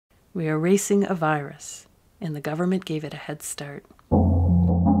We are racing a virus, and the government gave it a head start.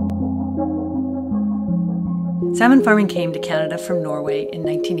 Salmon farming came to Canada from Norway in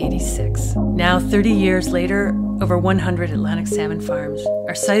 1986. Now, 30 years later, over 100 Atlantic salmon farms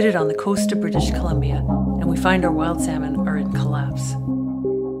are sited on the coast of British Columbia, and we find our wild salmon are in collapse.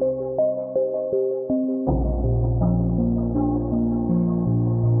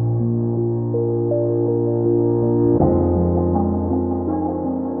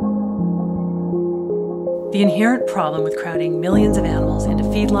 The inherent problem with crowding millions of animals into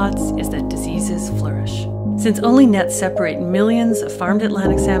feedlots is that diseases flourish. Since only nets separate millions of farmed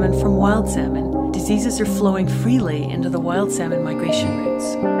Atlantic salmon from wild salmon, diseases are flowing freely into the wild salmon migration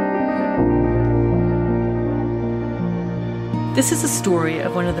routes. This is a story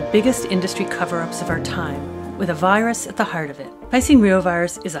of one of the biggest industry cover-ups of our time, with a virus at the heart of it. Piscine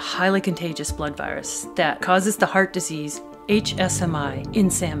reovirus is a highly contagious blood virus that causes the heart disease HSMI in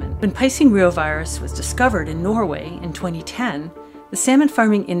salmon. When Piscine reovirus was discovered in Norway in 2010, the salmon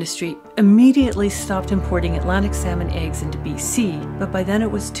farming industry immediately stopped importing Atlantic salmon eggs into BC, but by then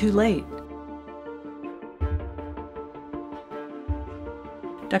it was too late.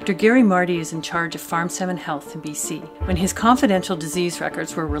 Dr. Gary Marty is in charge of farm salmon health in BC. When his confidential disease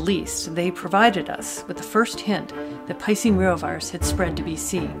records were released, they provided us with the first hint that Piscine reovirus had spread to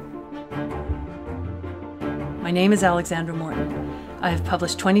BC. My name is Alexandra Morton. I have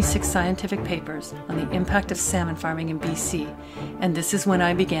published 26 scientific papers on the impact of salmon farming in BC, and this is when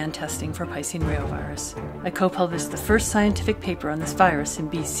I began testing for Piscine reovirus. I co-published the first scientific paper on this virus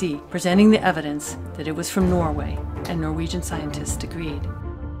in BC, presenting the evidence that it was from Norway, and Norwegian scientists agreed.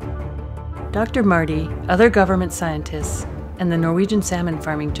 Dr. Marty, other government scientists, and the Norwegian salmon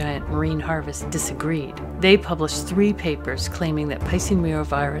farming giant Marine Harvest disagreed. They published 3 papers claiming that Piscine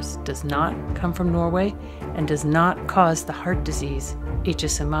reovirus does not come from Norway and does not cause the heart disease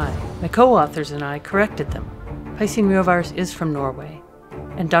HSMI. My co-authors and I corrected them. Piscine reovirus is from Norway,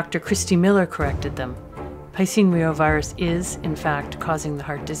 and Dr. Christy Miller corrected them. Piscine reovirus is, in fact, causing the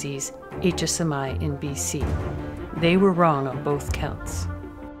heart disease HSMI in BC. They were wrong on both counts.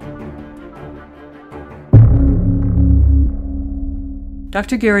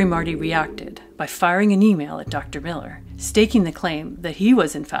 Dr. Gary Marty reacted by firing an email at Dr. Miller, staking the claim that he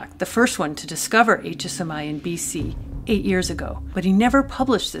was in fact the first one to discover HSMI in BC 8 years ago. But he never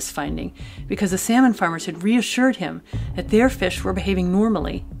published this finding because the salmon farmers had reassured him that their fish were behaving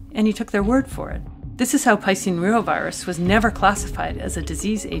normally, and he took their word for it. This is how Piscine reovirus was never classified as a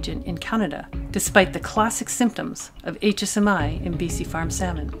disease agent in Canada, despite the classic symptoms of HSMI in BC farm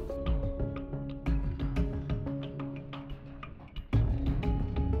salmon.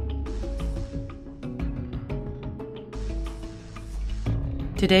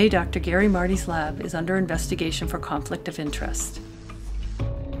 Today, Dr. Gary Marty's lab is under investigation for conflict of interest.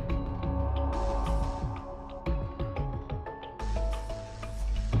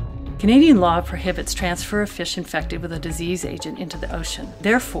 Canadian law prohibits transfer of fish infected with a disease agent into the ocean.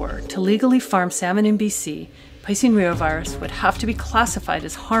 Therefore, to legally farm salmon in BC, Piscine reovirus would have to be classified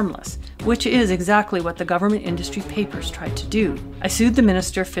as harmless, which is exactly what the government industry papers tried to do. I sued the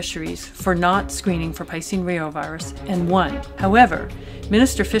Minister of Fisheries for not screening for Piscine reovirus and won. However,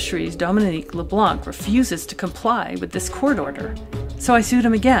 Minister of Fisheries Dominique LeBlanc refuses to comply with this court order, so I sued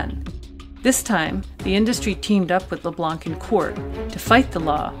him again. This time, the industry teamed up with LeBlanc in court to fight the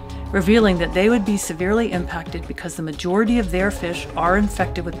law, revealing that they would be severely impacted because the majority of their fish are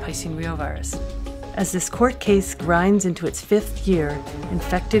infected with Piscine reovirus. As this court case grinds into its 5th year,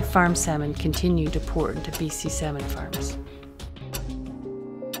 infected farm salmon continue to pour into BC salmon farms.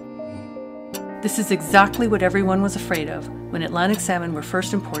 This is exactly what everyone was afraid of when Atlantic salmon were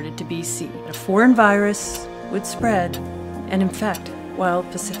first imported to BC. A foreign virus would spread and infect wild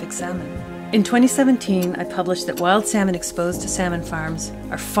Pacific salmon. In 2017, I published that wild salmon exposed to salmon farms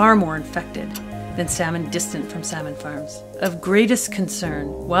are far more infected than salmon distant from salmon farms. Of greatest concern,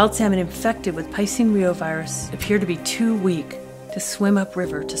 wild salmon infected with Piscine reovirus appear to be too weak to swim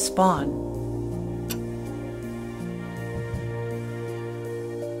upriver to spawn.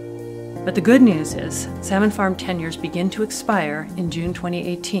 But the good news is, salmon farm tenures begin to expire in June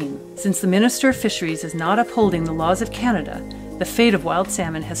 2018. Since the Minister of Fisheries is not upholding the laws of Canada, the fate of wild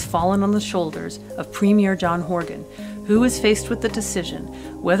salmon has fallen on the shoulders of Premier John Horgan, who is faced with the decision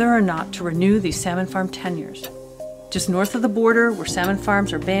whether or not to renew these salmon farm tenures. Just north of the border, where salmon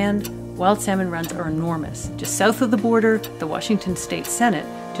farms are banned, wild salmon runs are enormous. Just south of the border, the Washington State Senate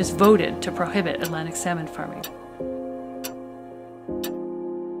just voted to prohibit Atlantic salmon farming.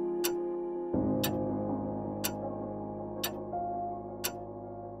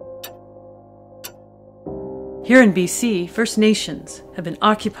 Here in BC, First Nations have been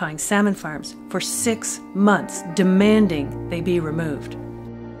occupying salmon farms for 6 months, demanding they be removed.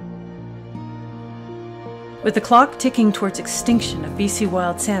 With the clock ticking towards extinction of BC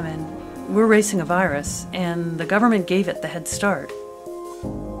wild salmon, we're racing a virus, and the government gave it the head start.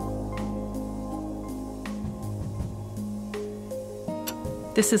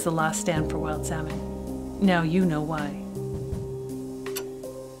 This is the last stand for wild salmon. Now you know why.